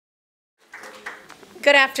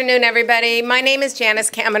Good afternoon, everybody. My name is Janice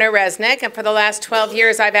Kamenir Reznik, and for the last 12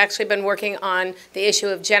 years, I've actually been working on the issue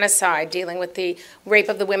of genocide, dealing with the rape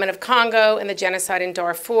of the women of Congo and the genocide in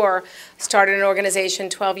Darfur. Started an organization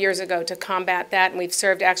 12 years ago to combat that, and we've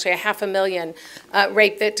served actually 500,000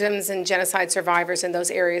 rape victims and genocide survivors in those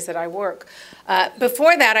areas that I work.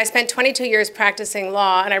 Before that, I spent 22 years practicing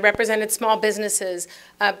law, and I represented small businesses,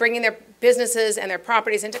 bringing their businesses and their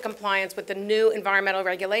properties into compliance with the new environmental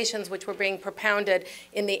regulations which were being propounded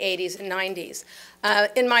in the 80s and 90s.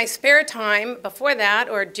 In my spare time before that,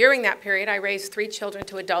 or during that period, I raised 3 children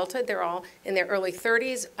to adulthood. They're all in their early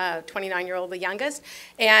 30s, 29-year-old the youngest.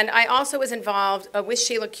 And I also was involved with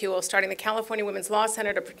Sheila Kuehl, starting the California Women's Law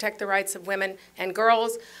Center to protect the rights of women and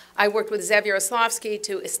girls. I worked with Zev Yaroslavsky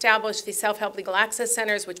to establish the self-help legal access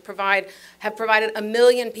centers, which have provided 1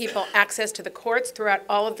 million people access to the courts throughout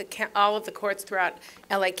all of the courts throughout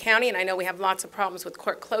LA County. And I know we have lots of problems with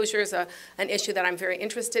court closures, an issue that I'm very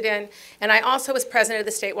interested in. And I also was president of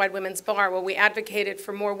the statewide women's bar, where we advocated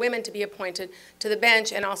for more women to be appointed to the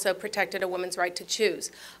bench and also protected a woman's right to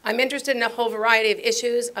choose. I'm interested in a whole variety of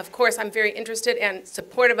issues. Of course, I'm very interested and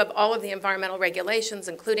supportive of all of the environmental regulations,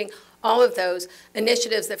 including all of those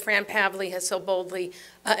initiatives that Fran Pavley has so boldly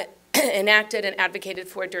enacted and advocated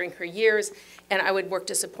for during her years, and I would work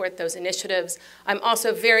to support those initiatives. I'm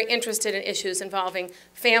also very interested in issues involving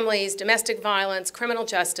families, domestic violence, criminal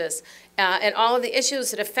justice, and all of the issues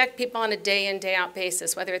that affect people on a day-in, day-out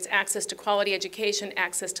basis, whether it's access to quality education,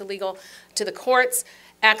 access to the courts,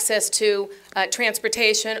 access to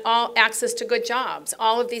transportation, access to good jobs.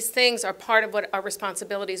 All of these things are part of what our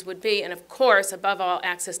responsibilities would be, and of course, above all,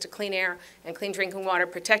 access to clean air and clean drinking water,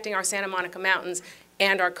 protecting our Santa Monica Mountains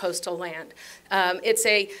and our coastal land.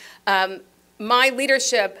 My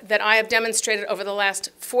leadership that I have demonstrated over the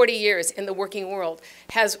last 40 years in the working world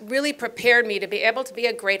has really prepared me to be able to be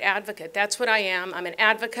a great advocate. That's what I am. I'm an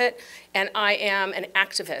advocate, and I am an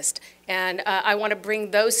activist. And I want to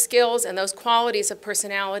bring those skills and those qualities of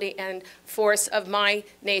personality and force of my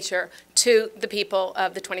nature to the people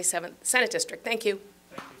of the 27th Senate District. Thank you.